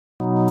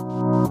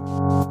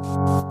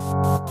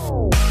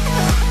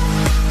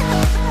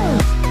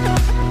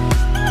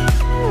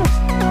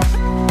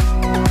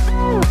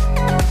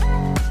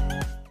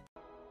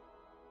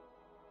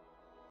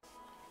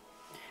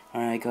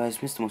Alright guys,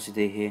 Mr. Monster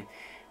D here,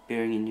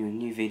 bringing you a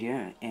new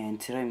video, and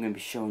today I'm going to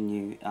be showing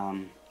you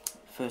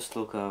first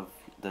look of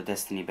the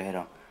Destiny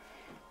beta.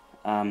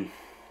 The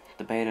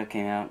beta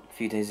came out a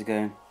few days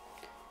ago.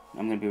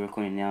 I'm going to be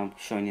recording now,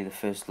 showing you the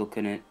first look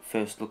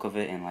of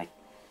it, and like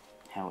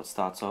how it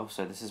starts off.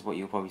 So this is what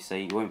you'll probably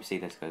see. You won't see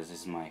this because this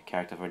is my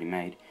character I've already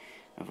made.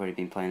 I've already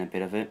been playing a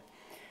bit of it.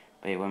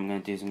 But yeah, what I'm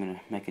going to do is I'm going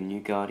to make a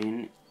new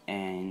Guardian,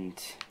 and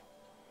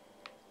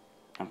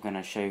I'm going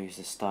to show you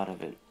the start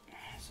of it.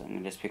 So I'm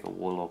going to just pick a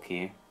Warlock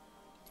here.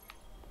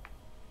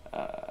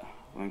 I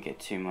won't get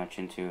too much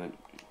into it.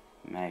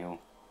 Male.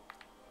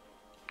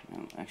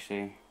 No,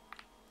 actually,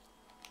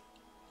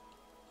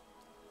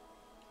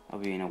 I'll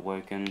be in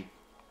Awoken.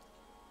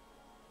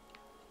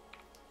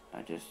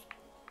 I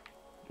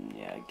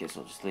guess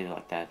I'll just leave it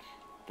like that.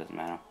 Doesn't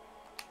matter.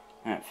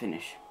 Alright,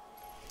 finish.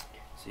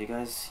 So you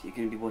guys, you're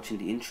going to be watching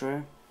the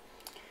intro.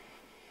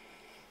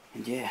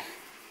 And yeah,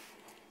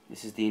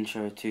 this is the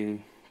intro to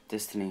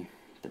Destiny,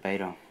 the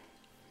beta.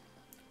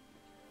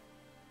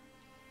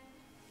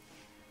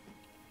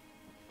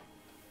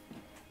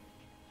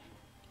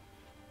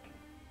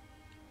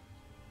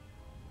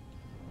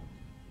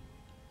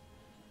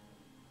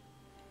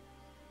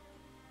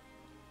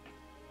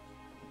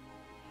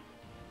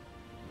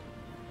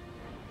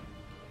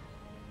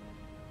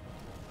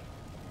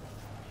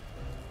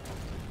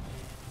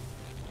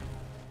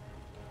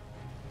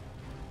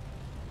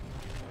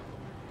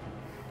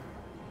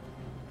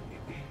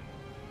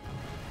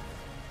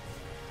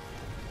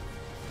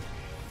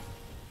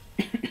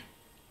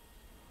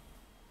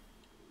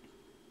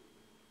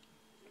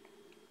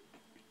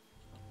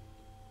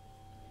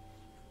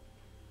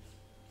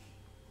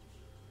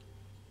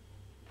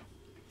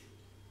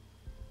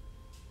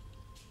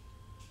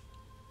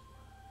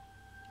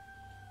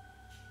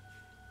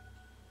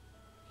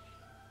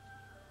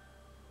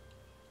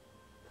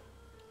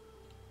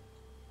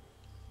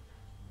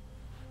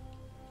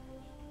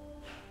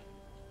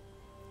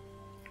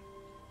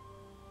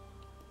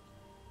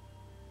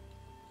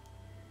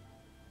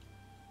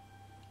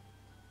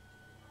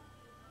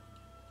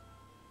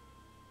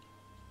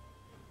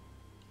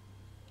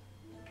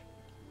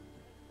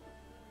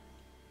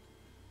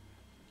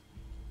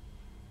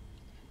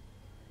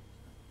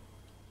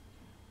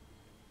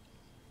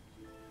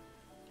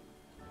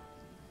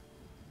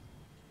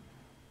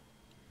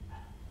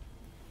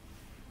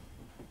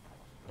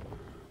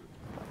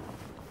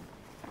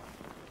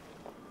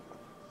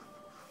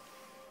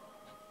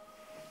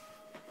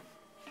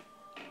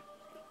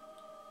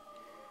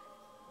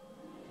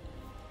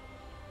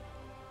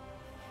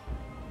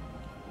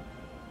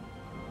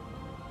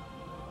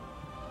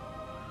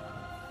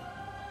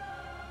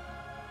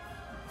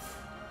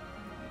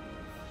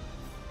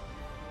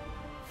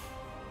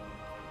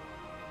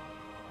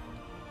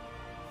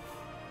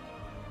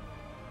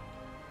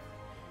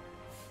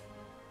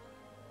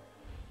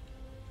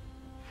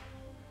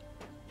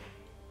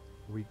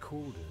 We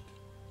called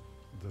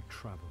it the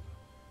Traveler,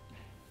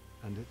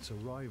 and its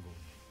arrival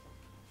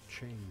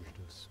changed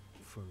us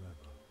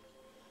forever.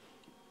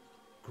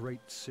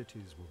 Great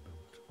cities were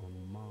built on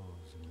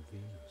Mars and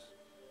Venus.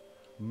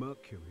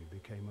 Mercury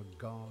became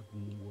a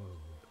garden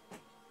world.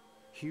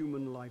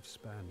 Human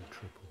lifespan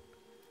tripled.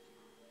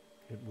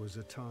 It was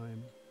a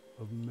time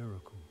of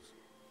miracles.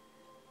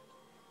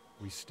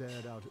 We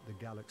stared out at the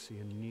galaxy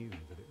and knew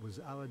that it was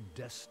our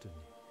destiny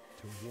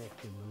to walk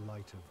in the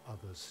light of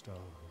other stars.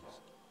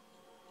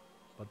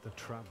 But the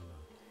Traveler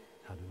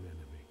had an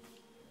enemy,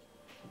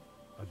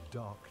 a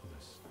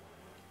darkness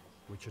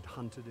which had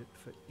hunted it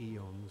for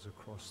eons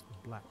across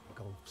the black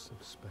gulfs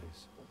of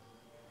space.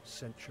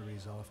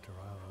 Centuries after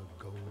our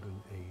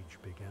golden age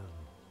began,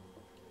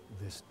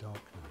 this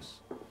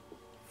darkness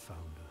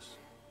found us.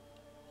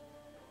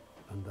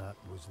 And that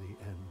was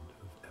the end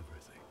of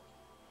everything.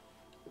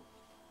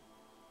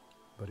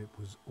 But it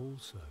was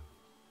also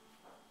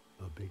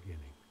a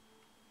beginning.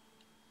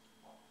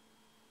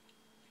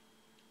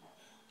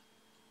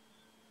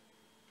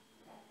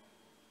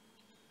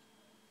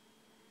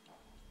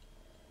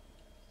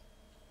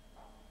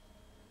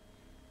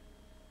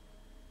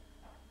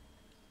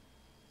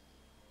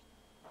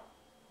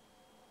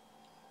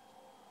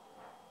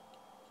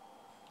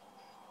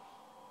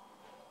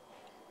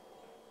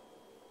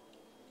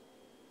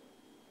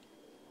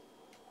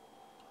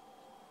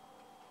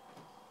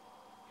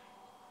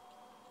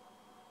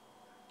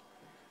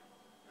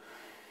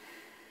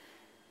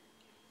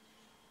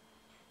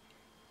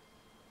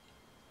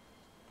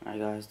 Alright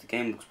guys, the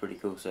game looks pretty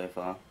cool so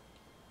far.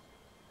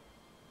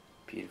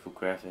 Beautiful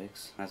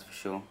graphics, that's for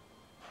sure.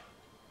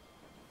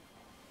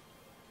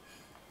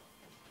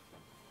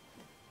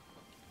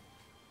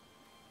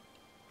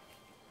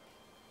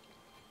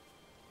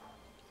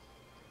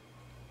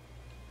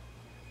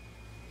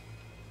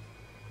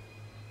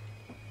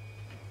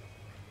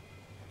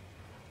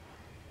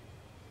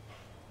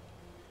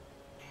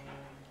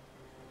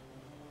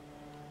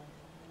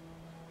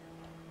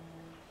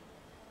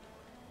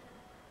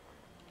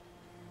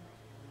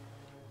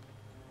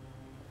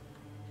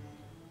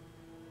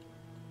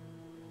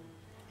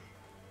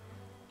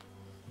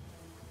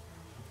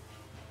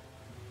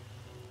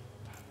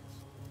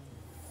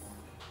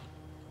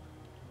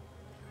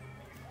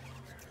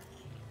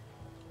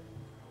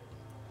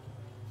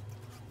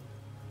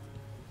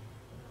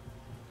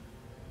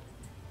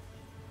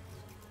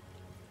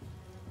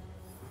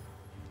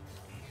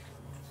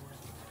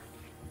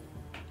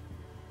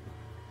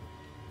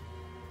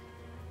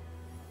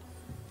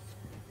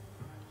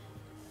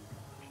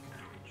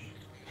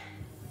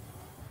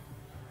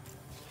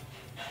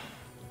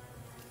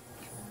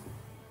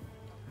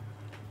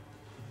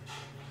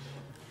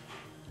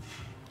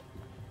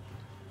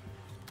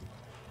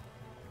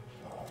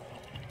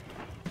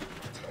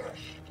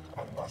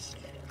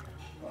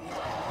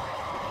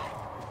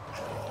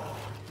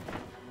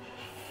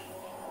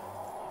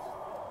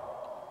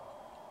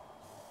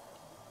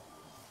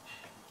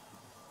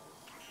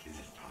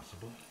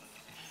 trouble?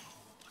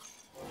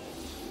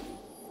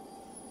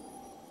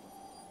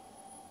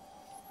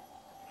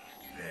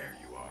 There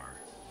you are.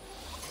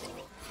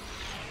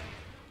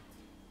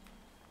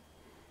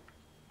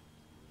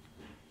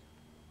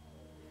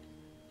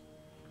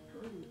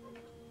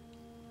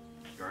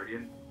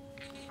 Guardian?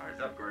 Eyes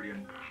up,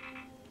 Guardian.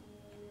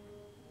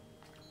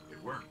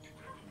 It worked.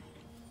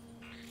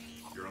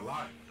 You're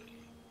alive.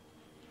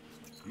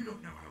 You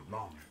don't know how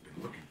long I've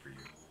been looking for you.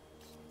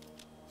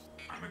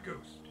 I'm a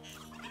ghost.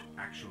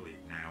 Actually,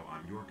 now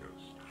I'm your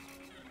ghost.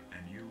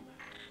 And you,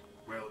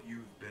 well,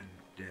 you've been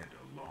dead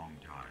a long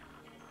time.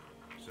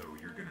 So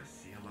you're gonna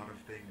see a lot of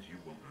things you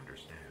won't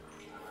understand.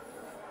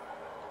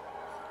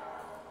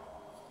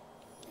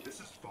 This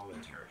is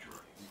fallen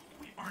territory.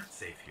 We aren't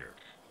safe here.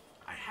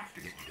 I have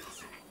to get you to the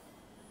city.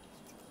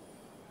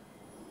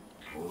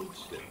 Hold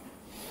still.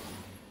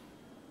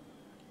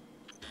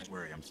 Don't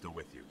worry, I'm still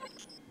with you.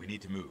 We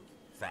need to move.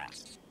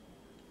 Fast.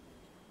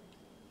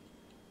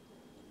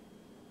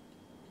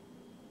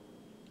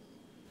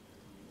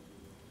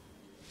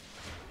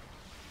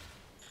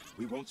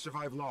 We won't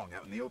survive long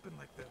out in the open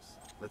like this.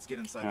 Let's get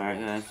inside. Alright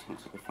guys,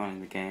 looks like we're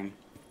finding the game.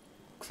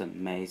 Looks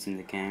amazing,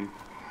 the game.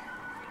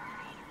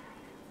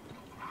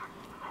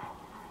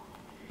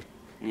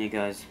 And you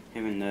guys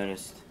haven't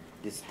noticed,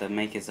 the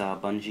makers are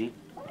Bungie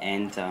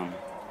and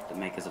the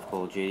makers of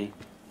Call of Duty,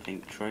 I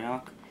think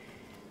Treyarch.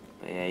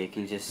 But yeah, you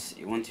can just,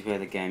 once you play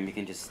the game, you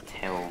can just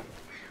tell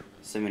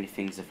so many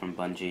things are from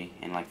Bungie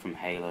and like from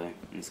Halo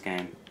in this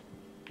game.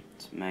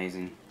 It's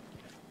amazing.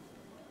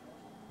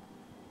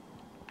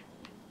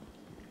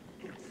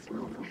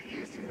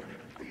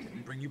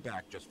 Didn't bring you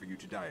back just for you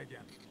to die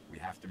again. We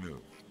have to move.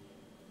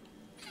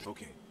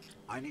 Okay,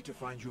 I need to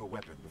find you a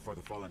weapon before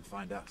the Fallen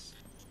find us.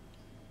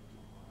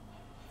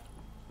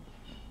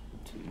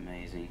 It's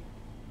amazing.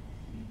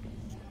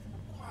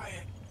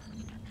 Quiet.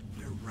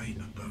 They're right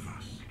above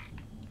us.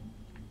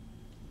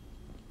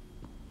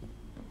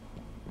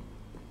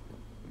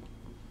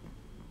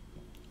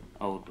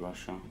 Old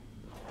Russia.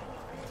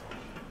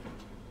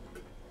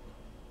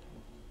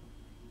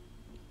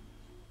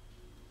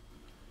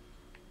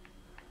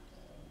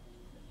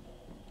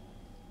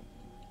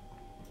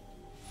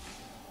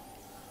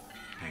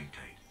 Hang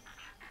tight.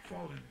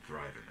 Fallen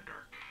thrive in the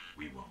dark.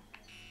 We won't.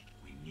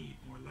 We need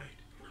more light.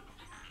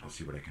 I'll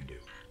see what I can do.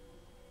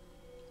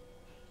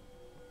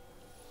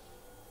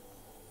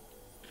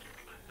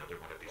 Another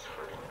one of these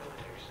hardened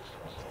military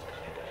systems,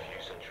 and a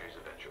few centuries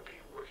of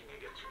entropy working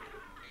against freedom.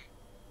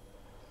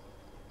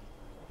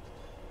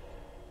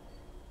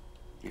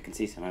 You can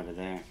see some over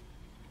there.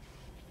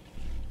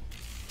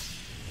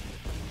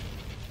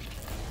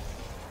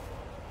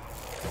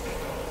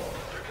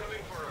 They're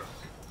coming for us.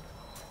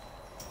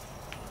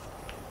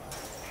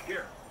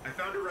 Here, I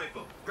found a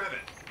rifle. Grab it.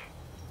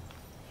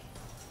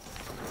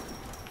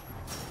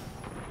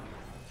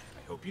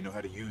 I hope you know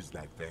how to use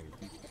that thing.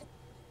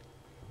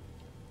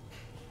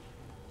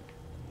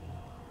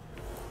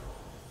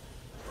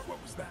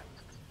 What was that?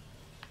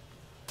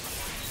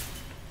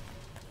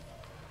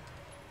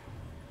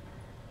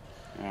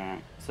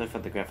 Alright, so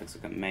far the graphics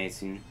look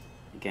amazing.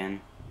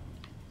 Again.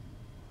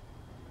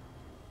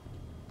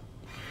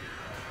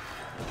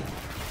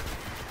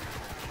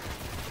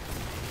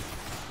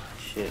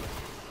 Shit.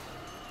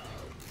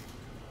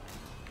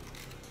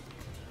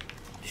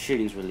 The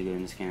shooting's really good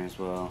in this game as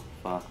well.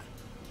 Fuck.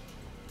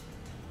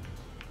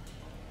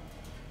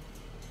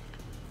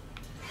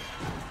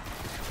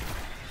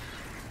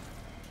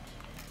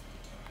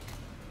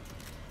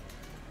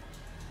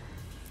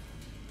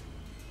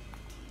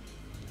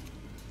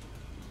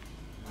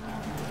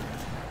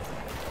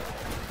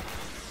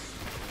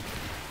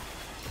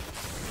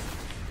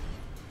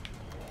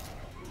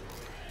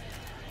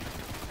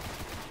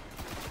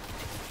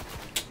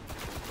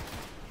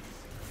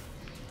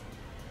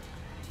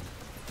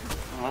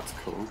 Oh, that's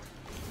cool.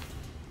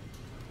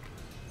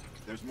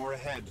 There's more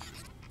ahead.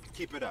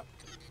 Keep it up.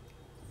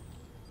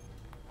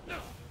 No.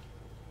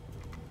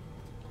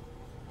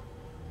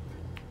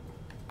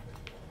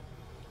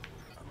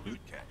 A loot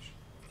cache.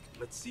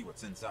 Let's see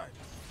what's inside.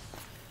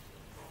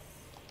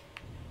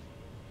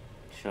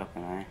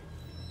 Shocking, eh?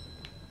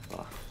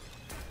 Fuck.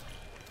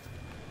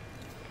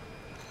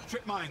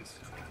 Trip mines.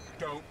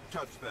 Don't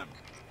touch them.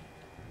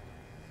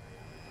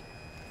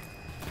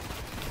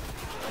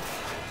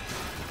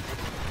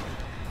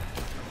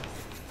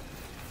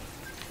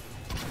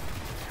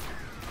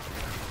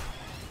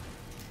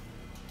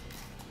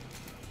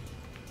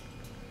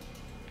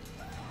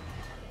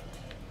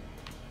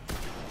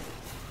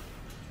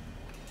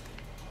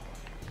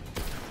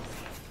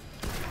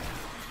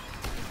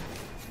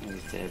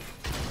 He's dead.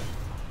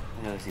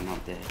 How is he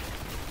not dead?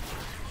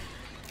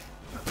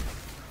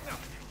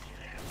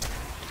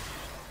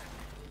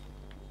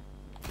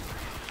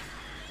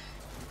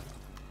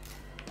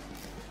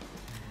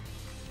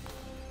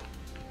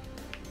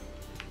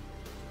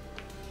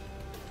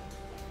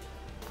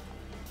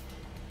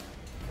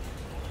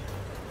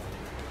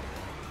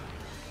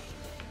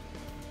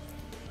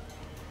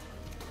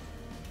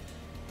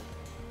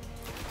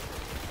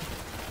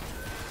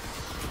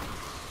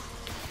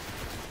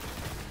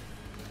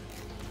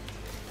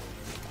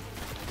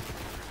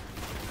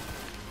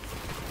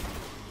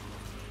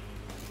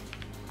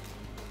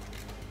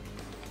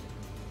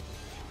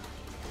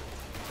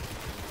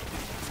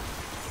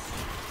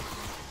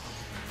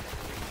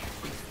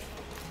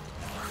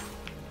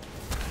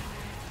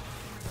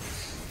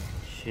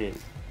 shit.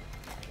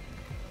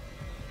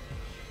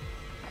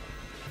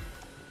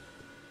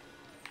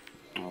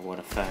 Oh, what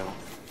a fail.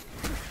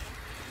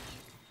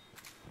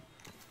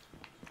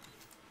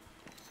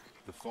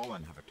 The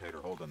Fallen have a tighter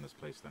hold on this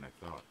place than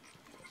I thought.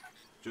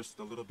 Just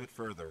a little bit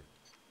further.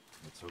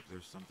 Let's hope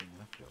there's something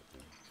left out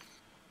there.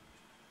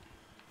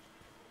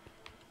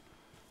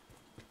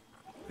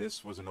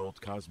 This was an old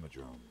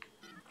Cosmodrome.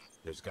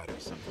 There's gotta be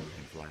something we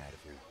can fly out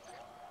of here.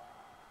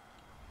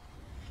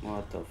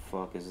 What the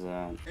fuck is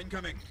that?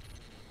 Incoming!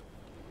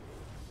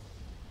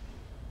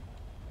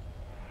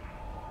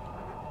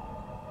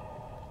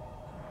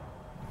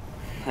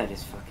 That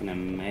is fucking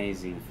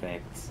amazing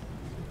effects.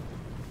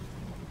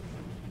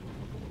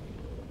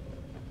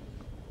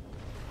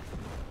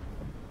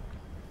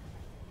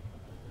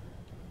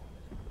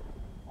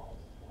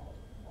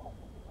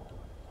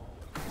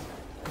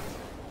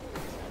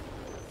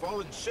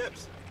 Fallen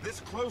ships!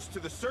 This close to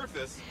the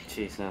surface!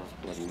 Jeez, that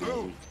was bloody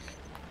amazing.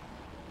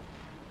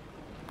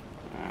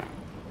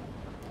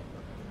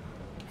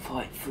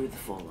 Fight through the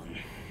Fallen.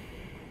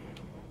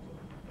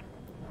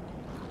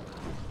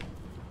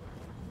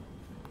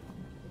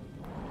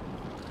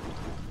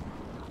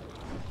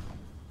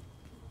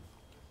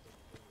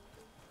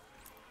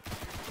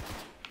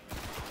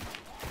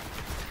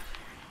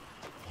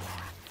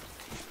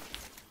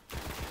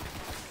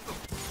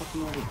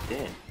 Fucking already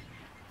dead.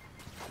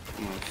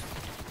 Almost.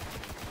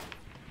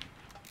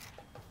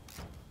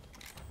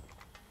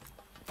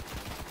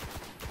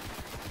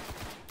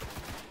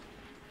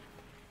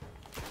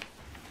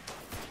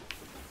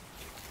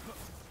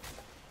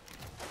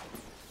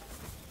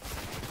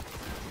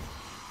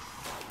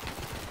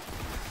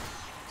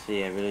 So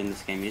yeah, really in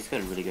this game, you just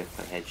gotta really go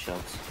for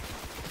headshots.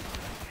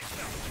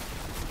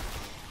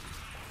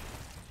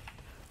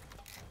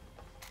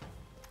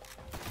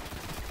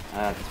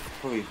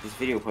 This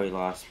video will probably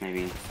last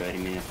maybe 30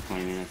 minutes,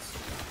 20 minutes.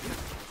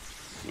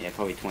 Yeah,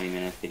 probably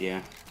 20-minute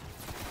video.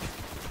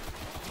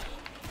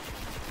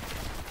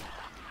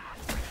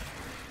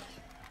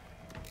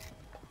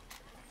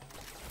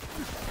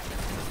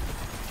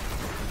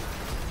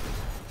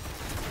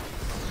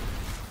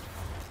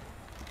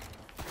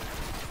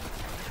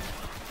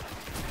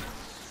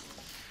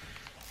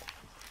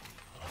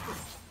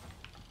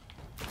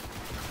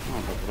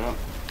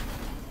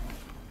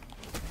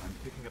 I'm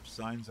picking up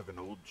signs of an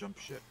old jump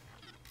ship.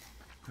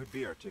 Could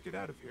be our ticket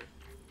out of here.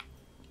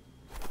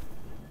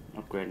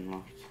 Upgrade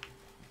unlocked.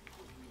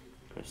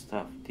 Press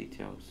start for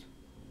details.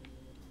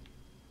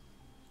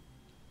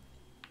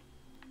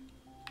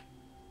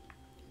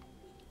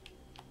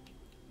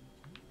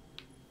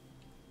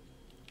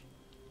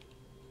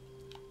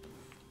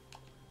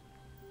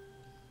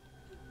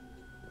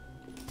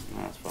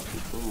 Oh, that's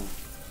fucking cool.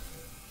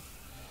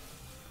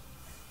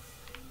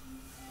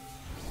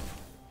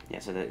 Yeah,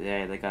 so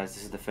guys,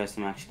 this is the first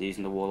time I'm actually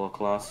using the Warlock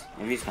class.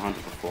 I've used the Hunter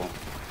before.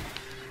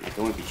 Like,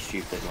 I won't be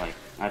stupid, like,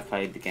 I've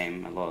played the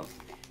game a lot.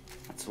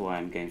 That's why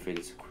I'm going through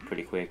this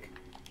pretty quick.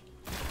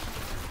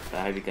 But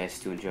I hope you guys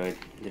still enjoyed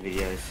the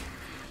videos.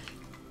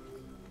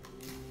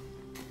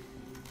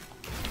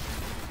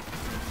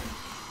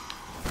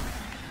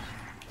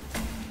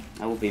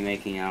 I will be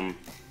making, I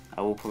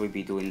will probably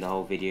be doing the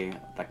whole video,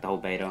 like the whole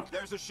beta.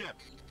 There's a ship.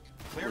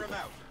 Clear him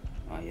out.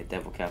 Oh yeah,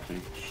 Devil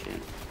Captain,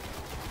 shit.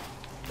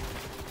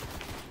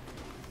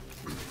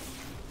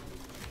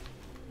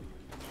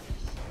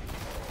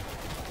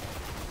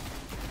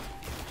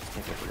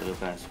 Take out the little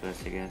guys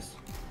first, I guess.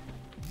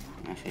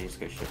 Actually, just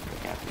go straight for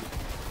the captain.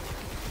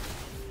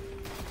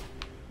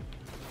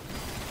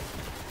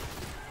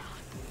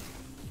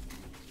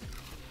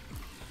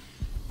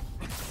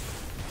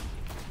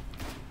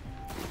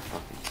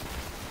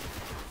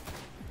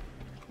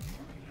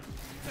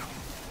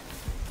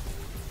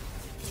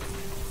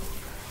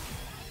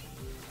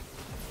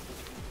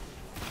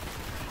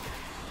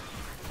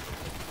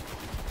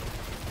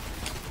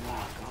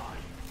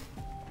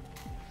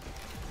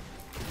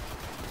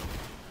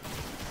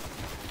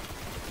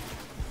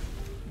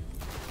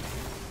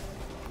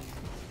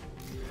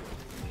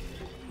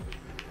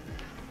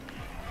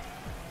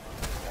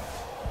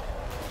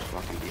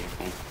 Fucking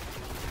beautiful.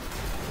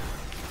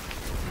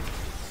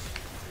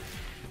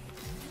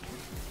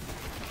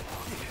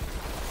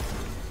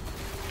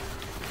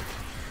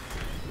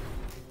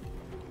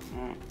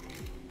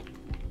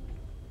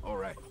 All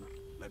right,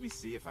 let me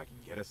see if I can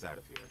get us out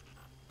of here.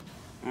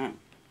 Alright.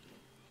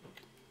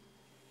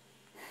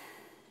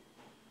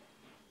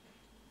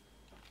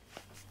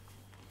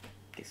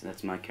 Okay, so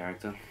that's my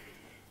character.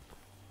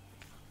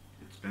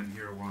 It's been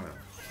here a while.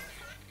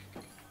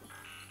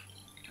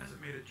 Hasn't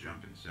made a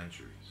jump in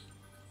centuries.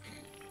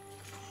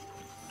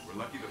 We're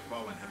lucky the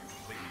Fallen haven't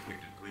completely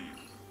picked it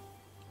clean.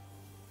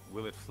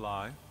 Will it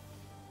fly?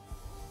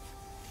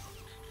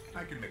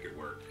 I can make it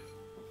work.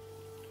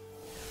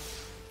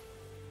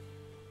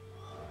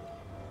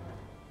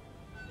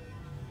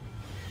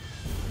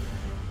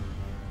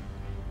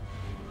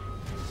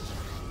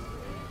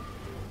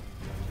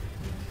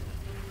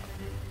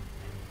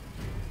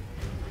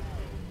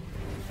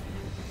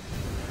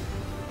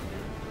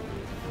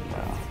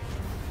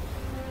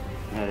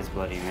 That is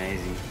bloody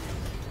amazing.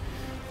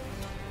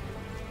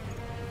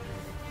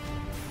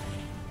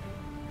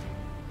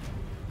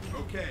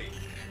 Okay,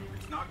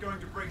 it's not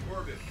going to break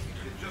orbit.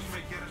 It just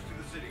may get us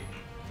to the city.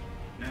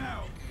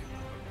 Now,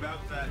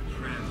 about that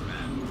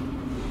transmat.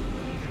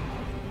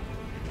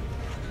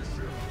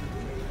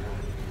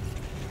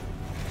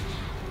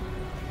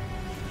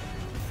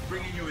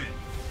 Bringing you in.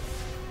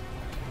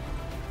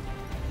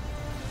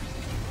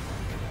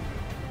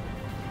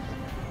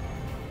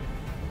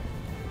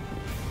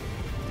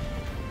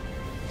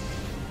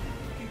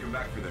 You can come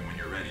back for them when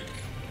you're ready.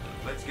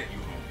 Let's get you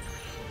home.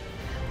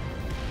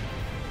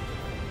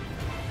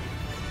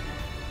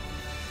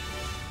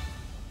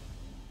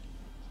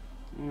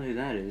 I don't know who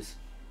that is.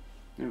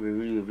 Never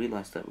really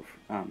realised that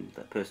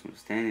that person was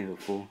standing there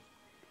before.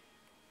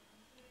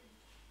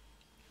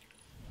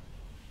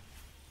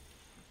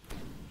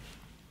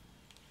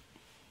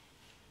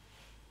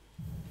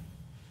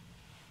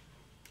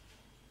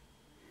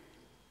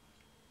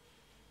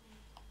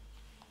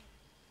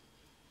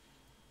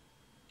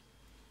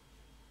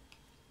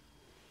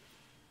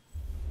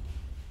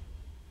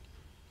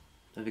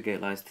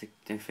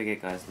 Don't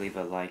forget guys, leave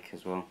a like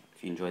as well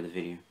if you enjoyed the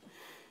video.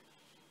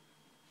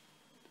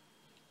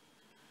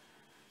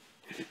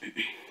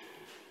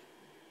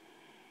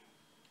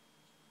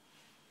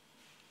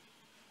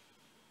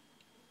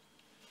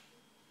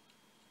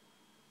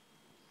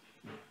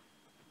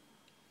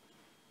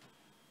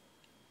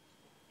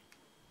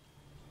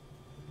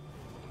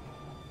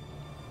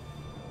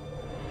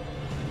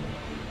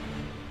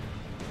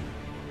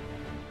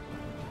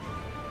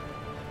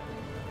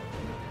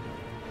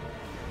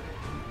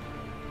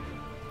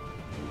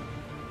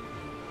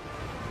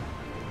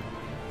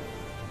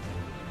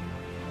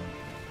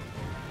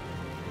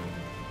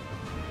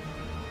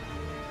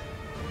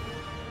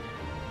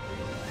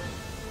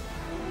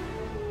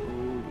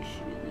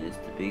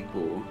 Big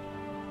ball,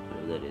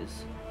 whatever that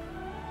is.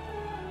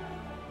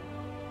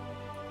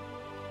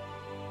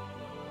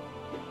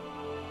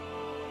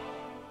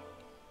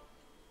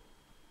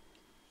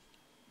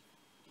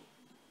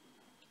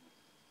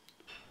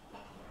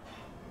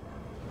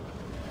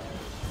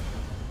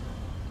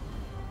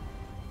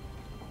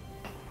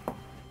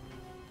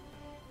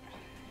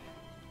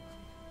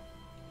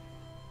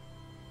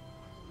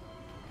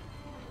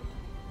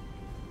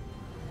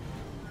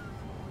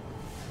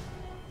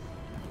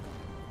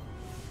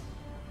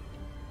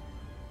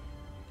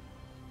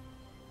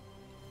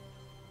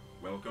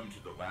 Welcome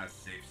to the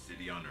last safe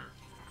city on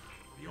Earth.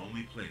 The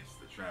only place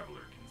the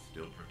Traveler can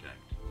still protect.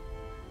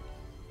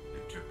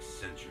 It took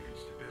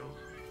centuries to build.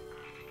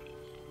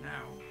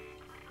 Now,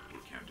 we're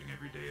counting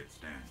every day it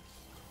stands.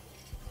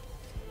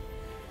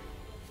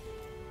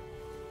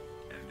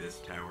 And this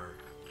tower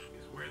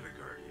is where the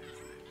Guardians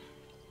live.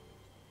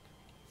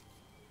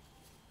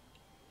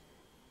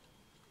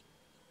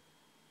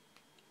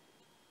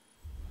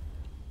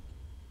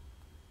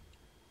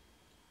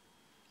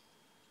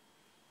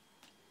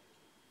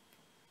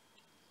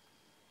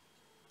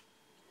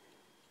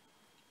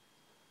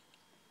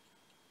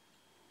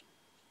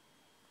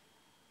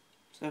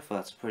 So far,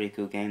 it's a pretty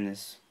cool game.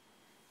 This,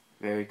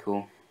 very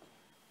cool.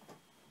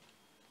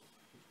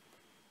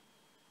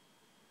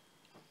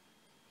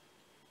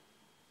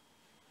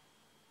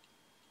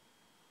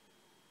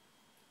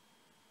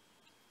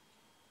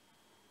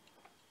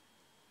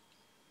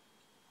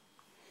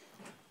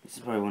 This is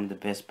probably one of the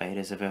best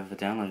betas I've ever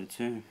downloaded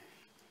too.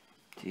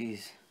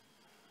 Jeez.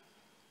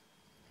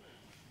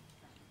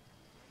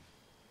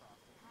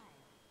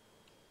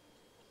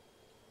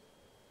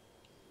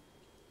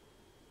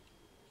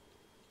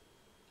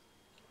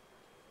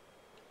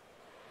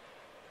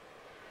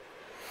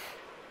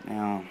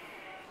 Now,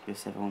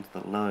 just have on to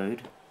the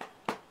load.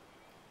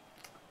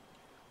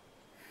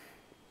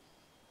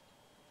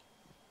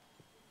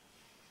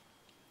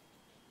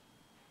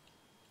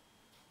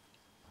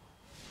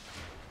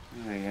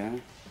 There we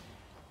go.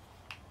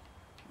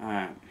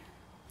 Alright.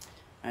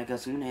 Alright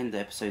guys, I'm going to end the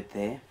episode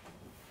there.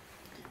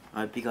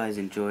 I hope you guys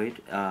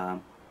enjoyed.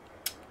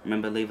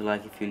 Remember, leave a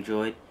like if you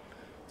enjoyed.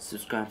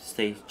 Subscribe to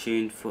stay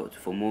tuned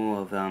for more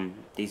of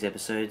these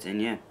episodes. And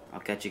yeah,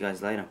 I'll catch you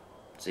guys later.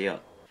 See ya.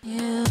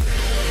 Yeah.